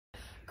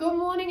Good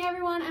morning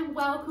everyone and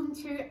welcome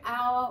to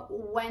our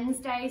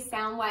Wednesday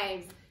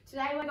Soundwaves.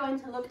 Today we're going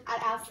to look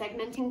at our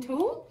segmenting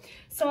tool.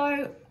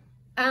 So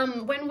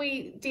when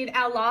we did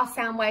our last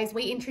Soundwaves,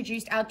 we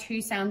introduced our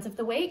two sounds of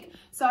the week.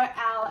 So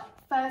our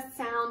first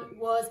sound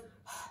was,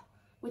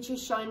 which is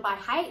shown by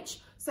H.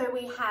 So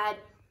we had,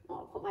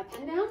 I'll put my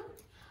pen down,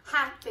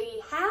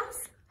 happy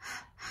house.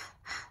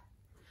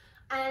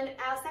 And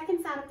our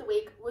second sound of the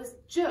week was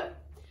J.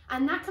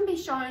 And that can be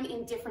shown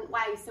in different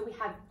ways. So we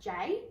have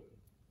J,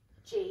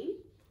 G,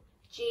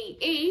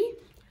 G-E,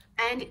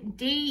 and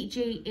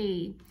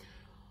D-G-E.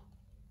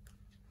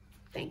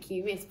 Thank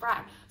you, Miss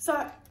Brad.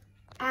 So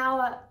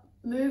our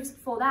moves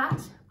for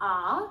that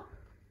are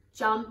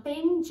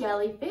jumping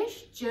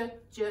jellyfish, J,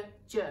 J,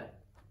 J.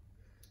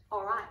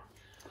 All right.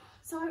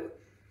 So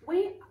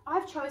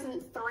I've chosen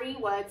 3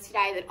 words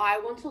today that I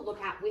want to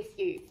look at with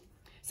you.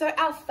 So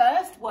our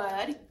first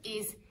word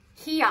is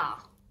here.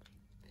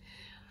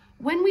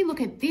 When we look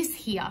at this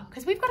here,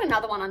 because we've got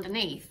another one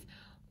underneath,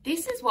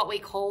 this is what we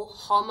call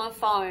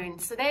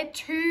homophones. So they're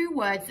 2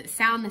 words that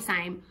sound the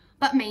same,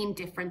 but mean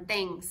different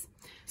things.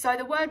 So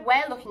the word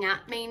we're looking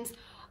at means,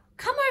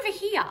 come over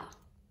here.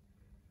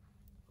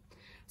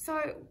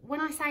 So when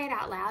I say it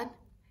out loud,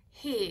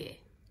 here,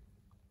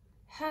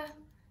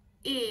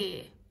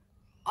 ear,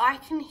 I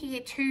can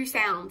hear 2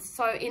 sounds.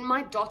 So in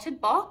my dotted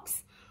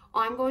box,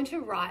 I'm going to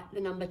write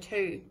the number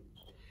 2.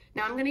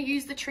 Now I'm going to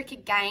use the trick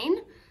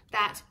again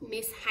that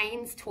Miss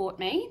Haynes taught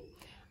me,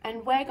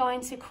 and we're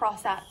going to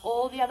cross out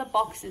all the other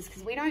boxes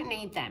because we don't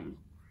need them.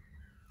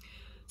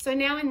 So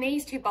now in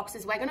these 2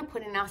 boxes, we're going to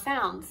put in our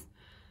sounds.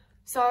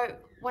 So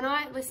when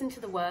I listen to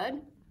the word,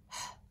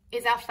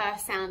 is our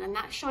first sound, and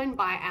that's shown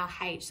by our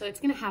H. So it's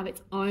going to have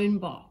its own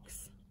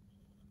box.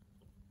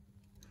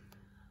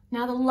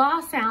 Now the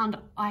last sound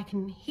I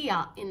can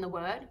hear in the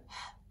word,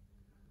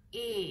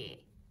 ear.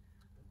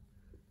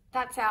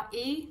 That's our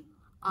E,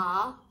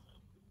 R,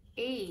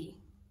 E.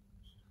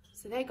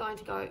 So they're going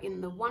to go in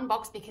the 1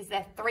 box because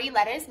they're 3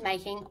 letters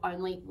making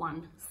only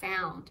 1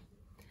 sound.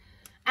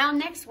 Our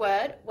next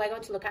word we're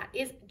going to look at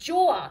is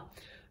jaw.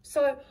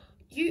 So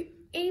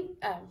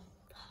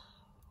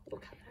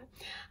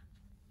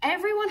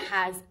everyone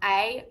has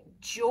a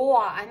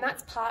jaw, and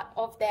that's part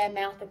of their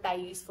mouth that they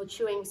use for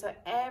chewing. So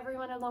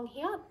everyone along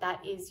here,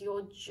 that is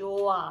your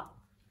jaw.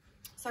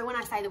 So when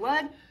I say the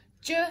word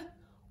j,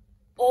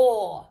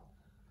 or,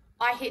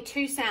 I hear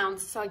 2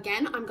 sounds. So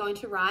again, I'm going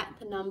to write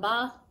the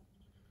number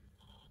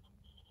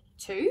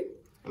 2.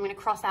 I'm going to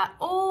cross out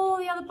all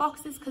the other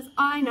boxes because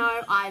I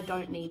know I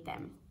don't need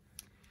them.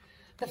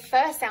 The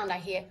first sound I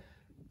hear,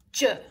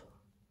 J.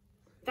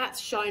 That's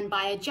shown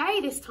by a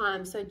J this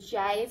time. So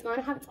J is going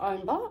to have its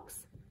own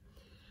box.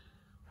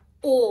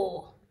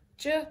 Or,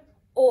 J,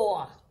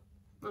 or.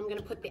 I'm going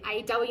to put the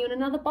AW in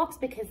another box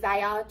because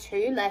they are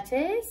 2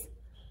 letters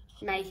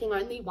making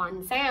only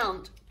 1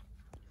 sound.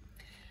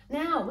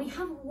 Now we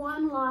have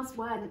one last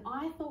word, and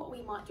I thought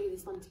we might do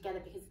this one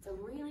together because it's a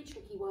really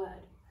tricky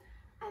word,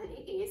 and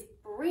it is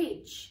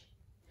bridge.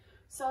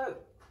 So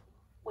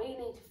we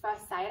need to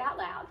first say it out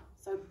loud.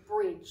 So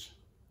bridge.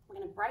 We're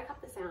going to break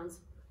up the sounds.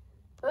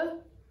 B,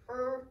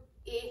 R,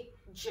 I,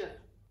 J.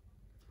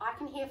 I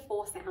can hear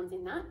 4 sounds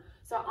in that.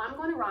 So I'm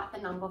going to write the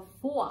number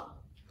 4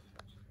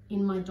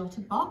 in my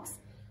dotted box.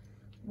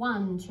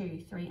 1,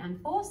 2, 3,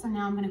 and 4. So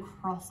now I'm going to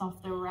cross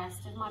off the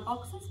rest of my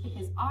boxes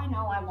because I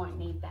know I won't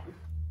need them.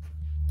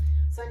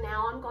 So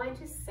now I'm going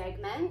to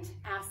segment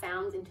our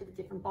sounds into the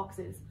different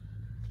boxes.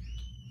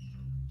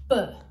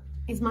 B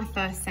is my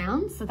first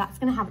sound, so that's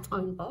going to have its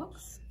own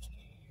box.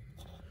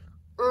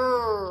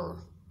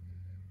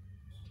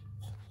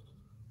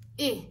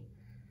 I,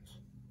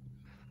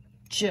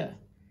 J.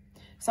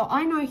 So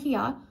I know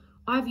here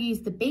I've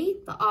used the B,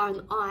 the R, and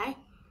the I.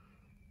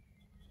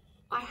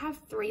 I have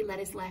 3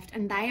 letters left,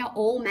 and they are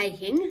all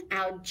making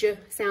our J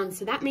sound.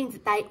 So that means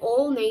that they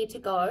all need to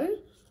go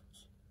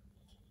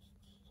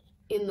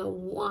in the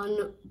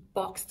 1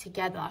 box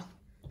together.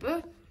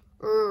 B,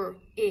 R,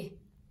 I,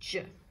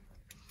 J.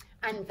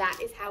 And that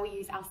is how we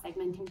use our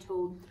segmenting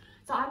tool.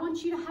 So I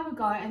want you to have a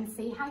go and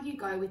see how you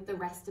go with the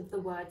rest of the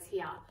words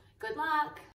here. Good luck.